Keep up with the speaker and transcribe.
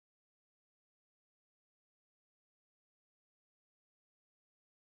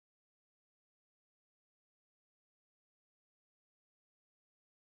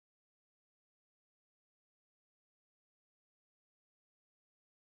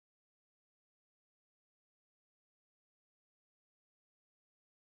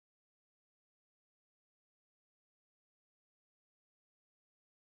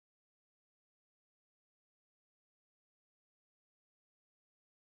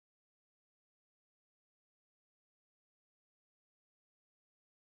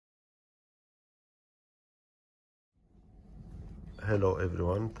Hello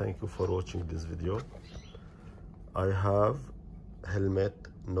everyone, thank you for watching this video. I have helmet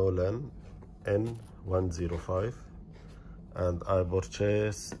Nolan N105 and I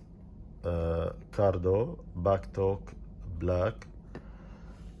purchased Cardo backtalk black.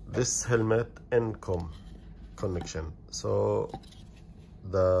 This helmet N-com connection, so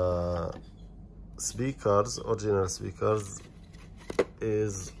the speakers, original speakers,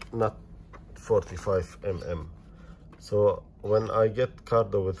 is not 45 mm. So when I get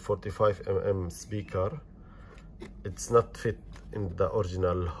Cardo with 45 mm speaker, it's not fit in the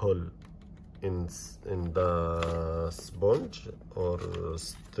original hole in the sponge or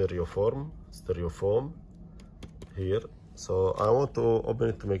styrofoam here. So I want to open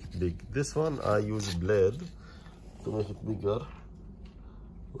it to make it big. This one I use blade to make it bigger.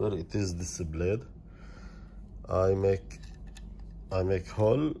 Where it is this blade, I make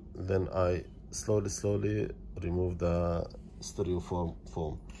hole, then I slowly remove the styrofoam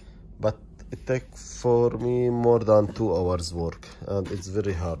foam. But it takes for me more than 2 hours work and it's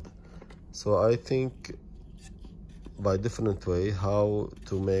very hard. So I think by different way how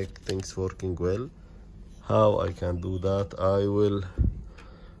to make things working well. How I can do that, I will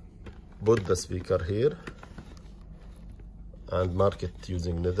put the speaker here and mark it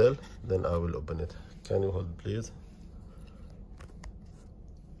using needle, then I will open it. Can you hold please?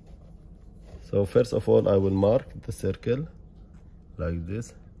 So first of all I will mark the circle like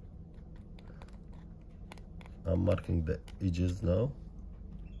this. I'm marking the edges now,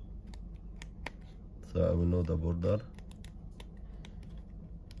 so I will know the border.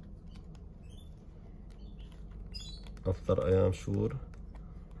 After I am sure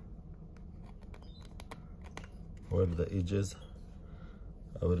where the edges,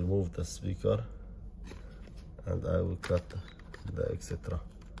 I will remove the speaker and I will cut the etc.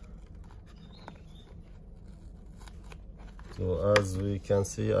 So as we can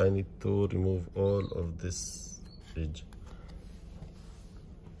see, I need to remove all of this edge.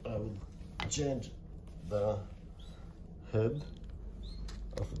 I will change the head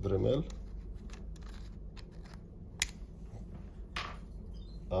of Dremel.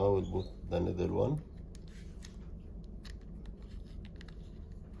 I will put the needle one.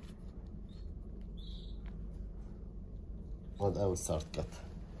 And I will start cut.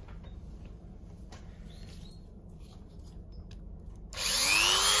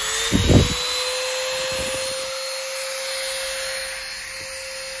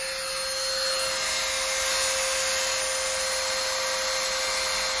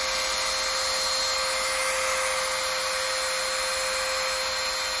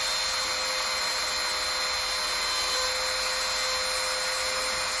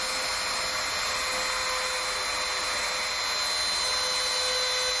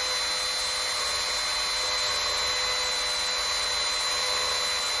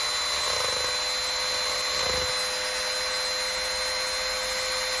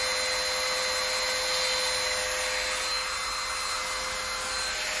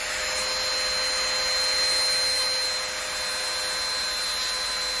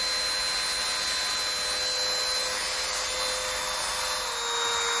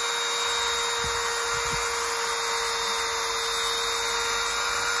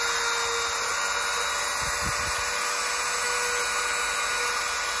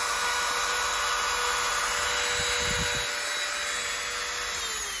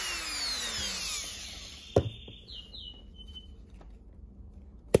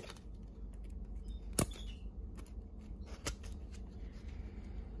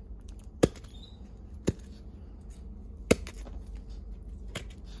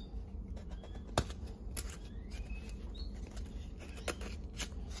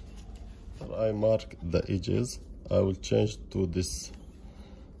 I mark the edges. I will change to this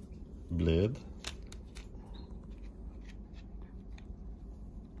blade.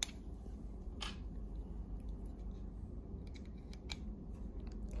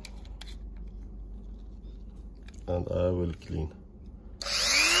 And I will clean.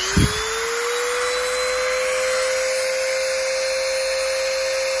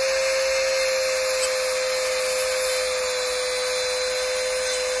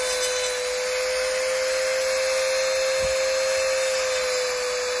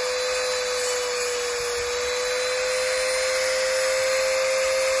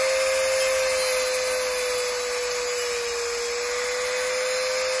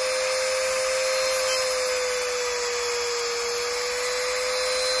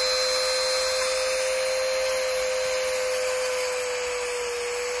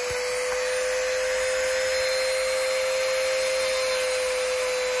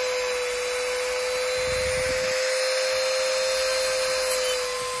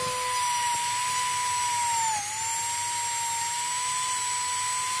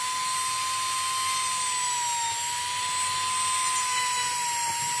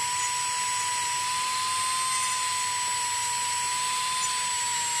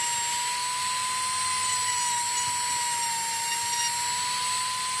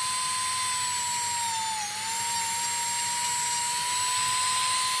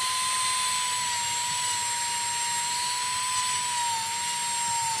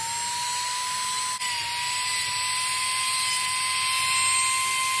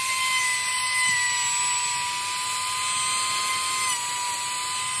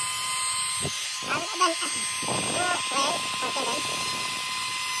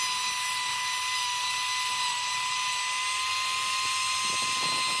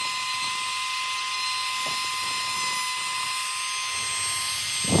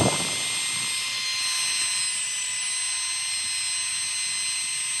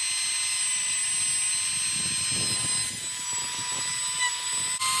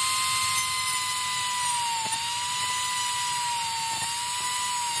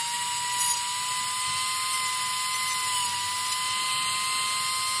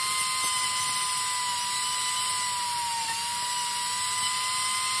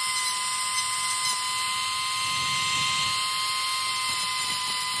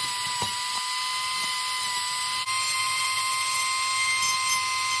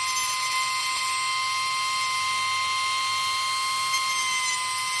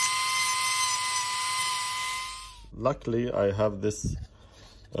 Luckily, I have this,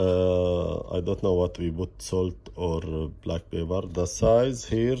 I don't know what we put, salt or black pepper. The size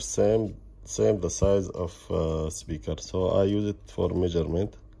here, same the size of speaker. So I use it for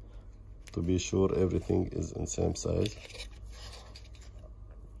measurement to be sure everything is in same size.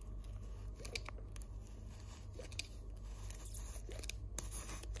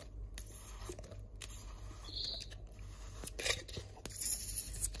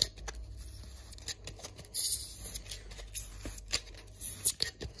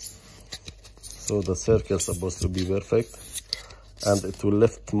 So the circle is supposed to be perfect, and it will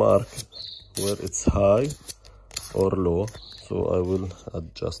left mark where it's high or low, so I will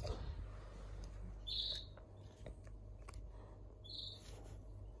adjust.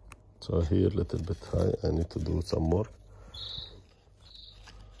 So here a little bit high, I need to do some more.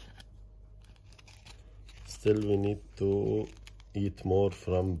 Still we need to eat more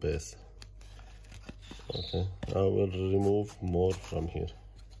from base. Okay, I will remove more from here.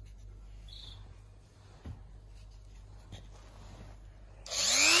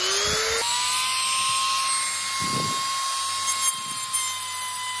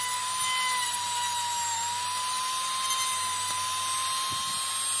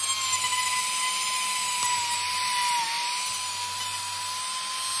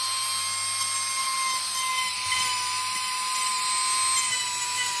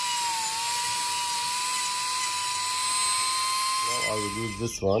 I will use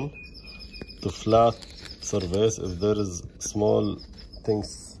this one to flat surface if there is small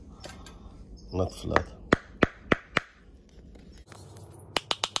things not flat.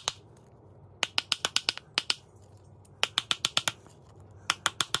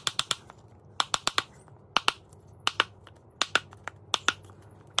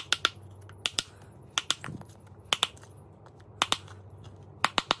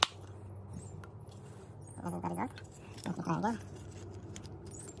 This is the result. Let me try again.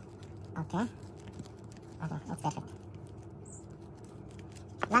 Okay, it's perfect.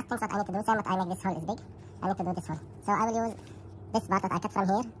 Last thing that I need to do, same that I make this hole is big, I need to do this hole. So I will use this part that I cut from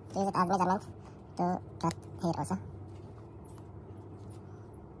here, use it as measurement to cut here also.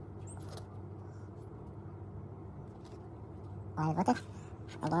 I'll put it.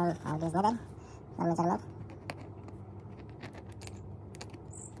 Again, I'll use needle for measurement.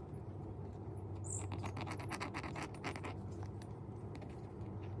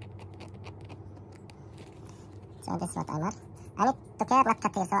 So this is what I mark. I need to care not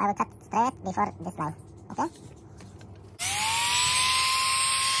cut here, so I will cut straight before this line. Okay?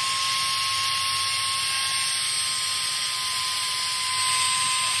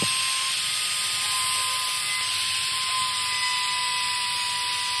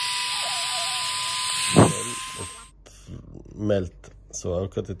 Melt, so I'll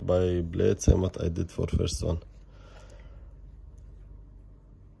cut it by blade, same what I did for first one.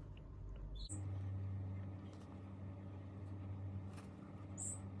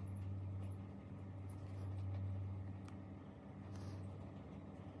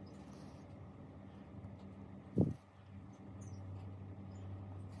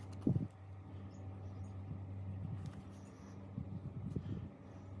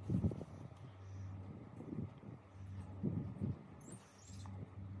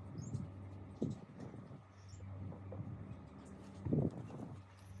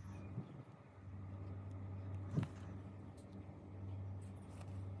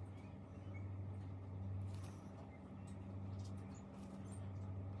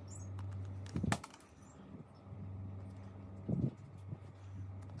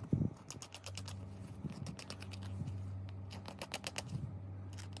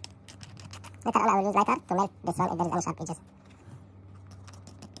 Later on I will use lighter to melt this one if there is any sharp edges.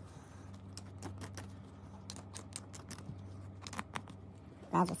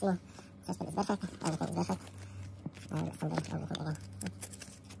 As you see, System is perfect. Everything is perfect. And assemble everything again.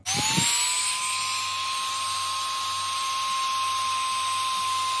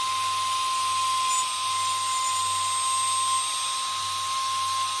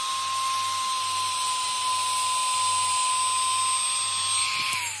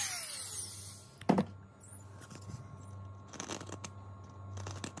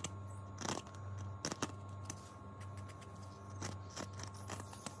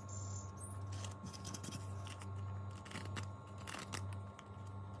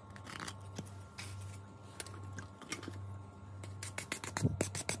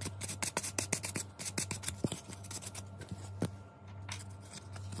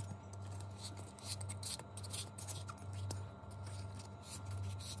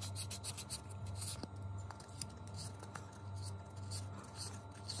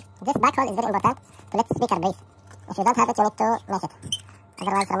 This back hole is very important to let speaker breathe. If you don't have it, you need to make it.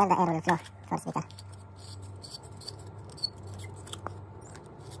 Otherwise, from the air will flow for speaker.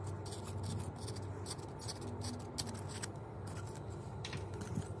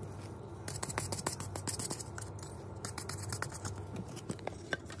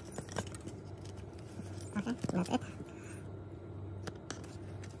 Okay, that's it.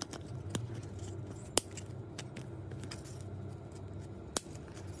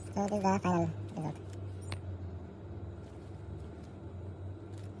 So this is the final result.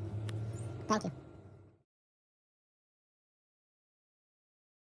 Thank you.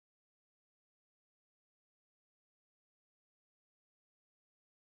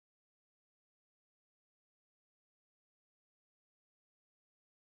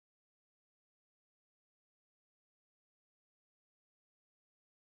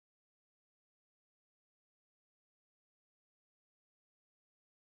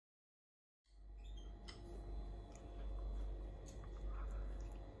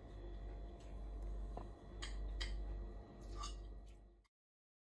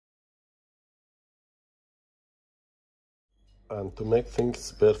 And to make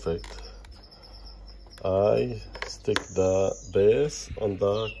things perfect, I stick the base on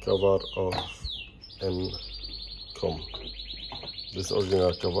the cover of Ncom. This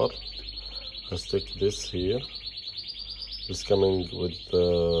original cover, I stick this here. This coming with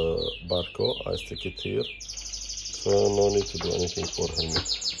the barcode, I stick it here. So no need to do anything for helmet.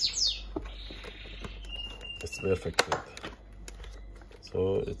 It's perfect fit.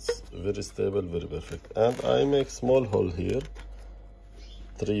 So it's very stable, very perfect. And I make small hole here,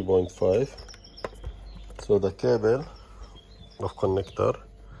 3.5. So the cable of connector,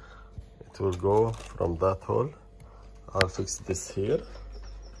 it will go from that hole. I'll fix this here,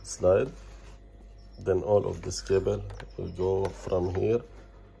 slide. Then all of this cable will go from here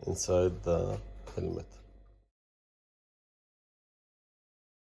inside the helmet.